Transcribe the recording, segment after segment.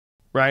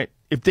right?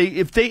 If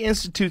they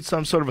institute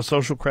some sort of a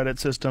social credit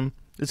system,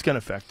 it's going to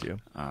affect you.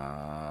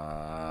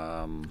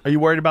 Are you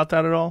worried about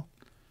that at all?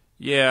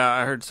 Yeah,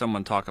 I heard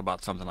someone talk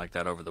about something like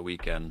that over the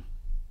weekend.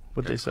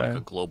 What'd they say? Like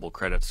a global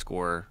credit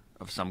score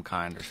of some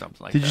kind or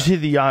something like that. Did you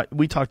see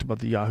we talked about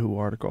the Yahoo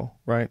article,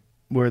 right?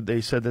 Where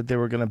they said that they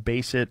were going to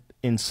base it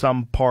in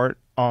some part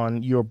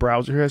on your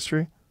browser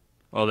history.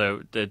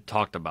 Well, they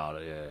talked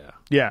about it, yeah.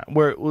 Yeah,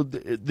 where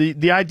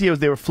the idea was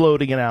they were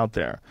floating it out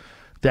there,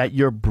 that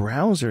your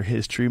browser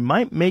history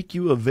might make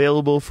you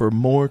available for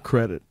more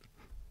credit.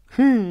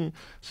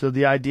 So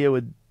the idea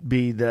would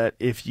be that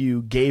if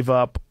you gave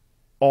up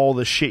all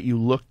the shit you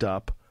looked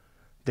up,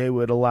 they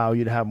would allow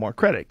you to have more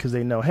credit because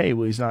they know, hey,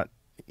 well, he's not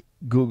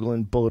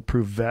Googling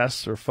bulletproof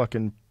vests or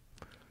fucking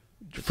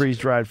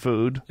freeze-dried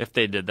food. If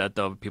they did that,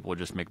 though, people would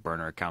just make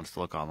burner accounts to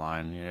look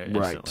online instantly,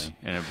 right.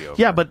 And it'd be over.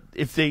 Yeah, but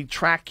if they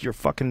track your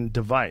fucking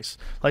device,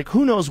 like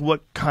who knows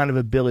what kind of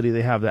ability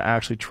they have to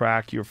actually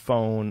track your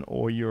phone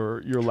or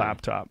your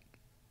laptop,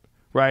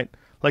 right?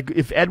 Like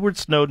if Edward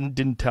Snowden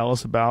didn't tell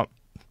us about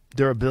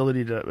their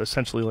ability to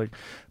essentially like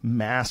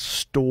mass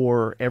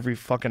store every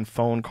fucking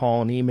phone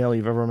call and email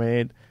you've ever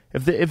made,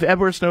 if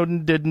Edward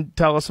Snowden didn't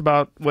tell us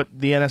about what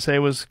the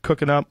NSA was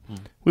cooking up,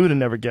 we would have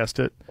never guessed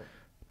it.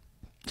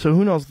 So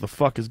who knows what the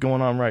fuck is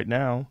going on right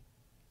now?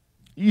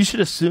 You should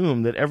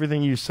assume that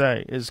everything you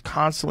say is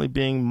constantly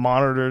being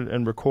monitored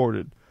and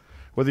recorded,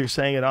 whether you're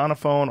saying it on a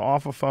phone,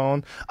 off a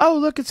phone. Oh,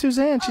 look at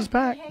Suzanne, she's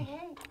back.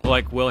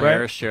 Like Will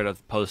Harris shared a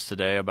post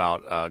today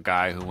about a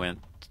guy who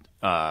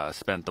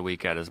spent the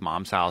week at his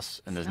mom's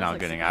house and is now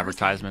getting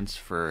advertisements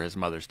for his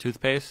mother's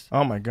toothpaste.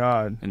 Oh my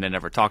God! And they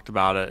never talked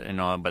about it,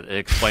 but it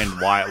explained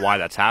why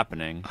that's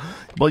happening.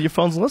 Well, your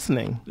phone's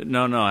listening.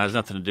 No, it has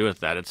nothing to do with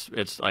that.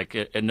 It's like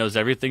it knows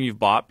everything you've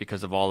bought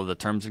because of all of the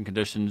terms and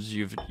conditions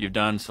you've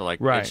done. So like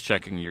it's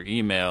checking your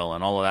email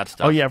and all of that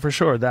stuff. Oh yeah, for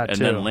sure, that and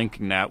too. And then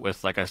linking that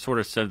with, like I sort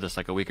of said this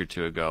like a week or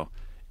two ago,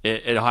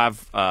 it'll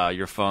have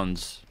your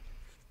phone's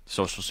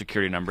social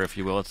security number, if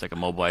you will. It's like a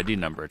mobile ID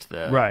number. It's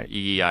the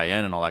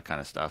EIN and all that kind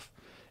of stuff.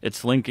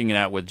 It's linking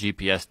that with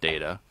GPS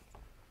data.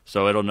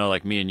 So it'll know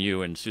like me and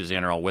you and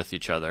Suzanne are all with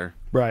each other.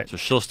 Right. So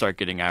she'll start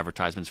getting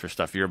advertisements for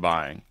stuff you're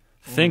buying,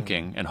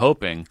 thinking and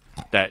hoping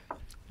that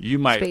you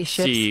might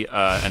see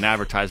an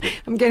advertisement.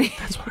 I'm getting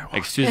that's what I want.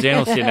 Like Suzanne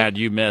will see an ad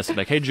you missed.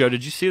 Like, hey Joe,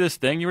 did you see this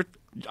thing?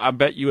 I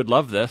bet you would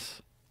love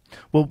this.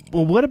 Well,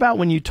 what about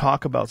when you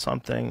talk about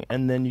something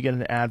and then you get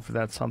an ad for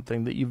that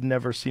something that you've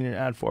never seen an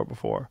ad for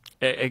before?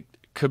 It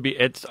could be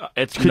be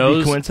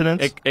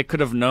coincidence. It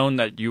could have known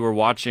that you were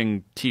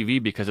watching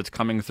TV because it's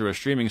coming through a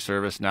streaming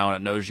service now,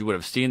 and it knows you would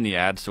have seen the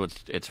ad, so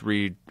it's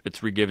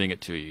re-giving it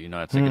to you. You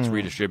know, it's like it's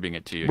redistributing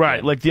it to you. Right.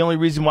 Again. Like the only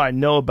reason why I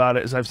know about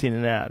it is I've seen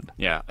an ad.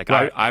 Yeah. Like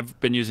right. I've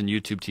been using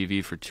YouTube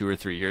TV for 2 or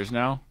 3 years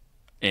now,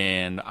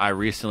 and I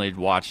recently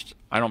watched.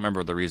 I don't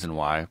remember the reason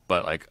why,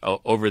 but like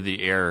over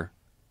the air.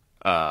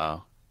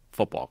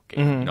 Football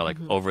game, you know, like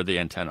over the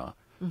antenna.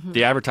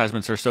 The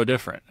advertisements are so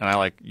different,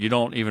 and you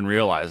don't even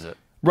realize it.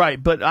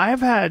 Right, but I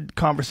have had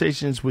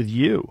conversations with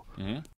you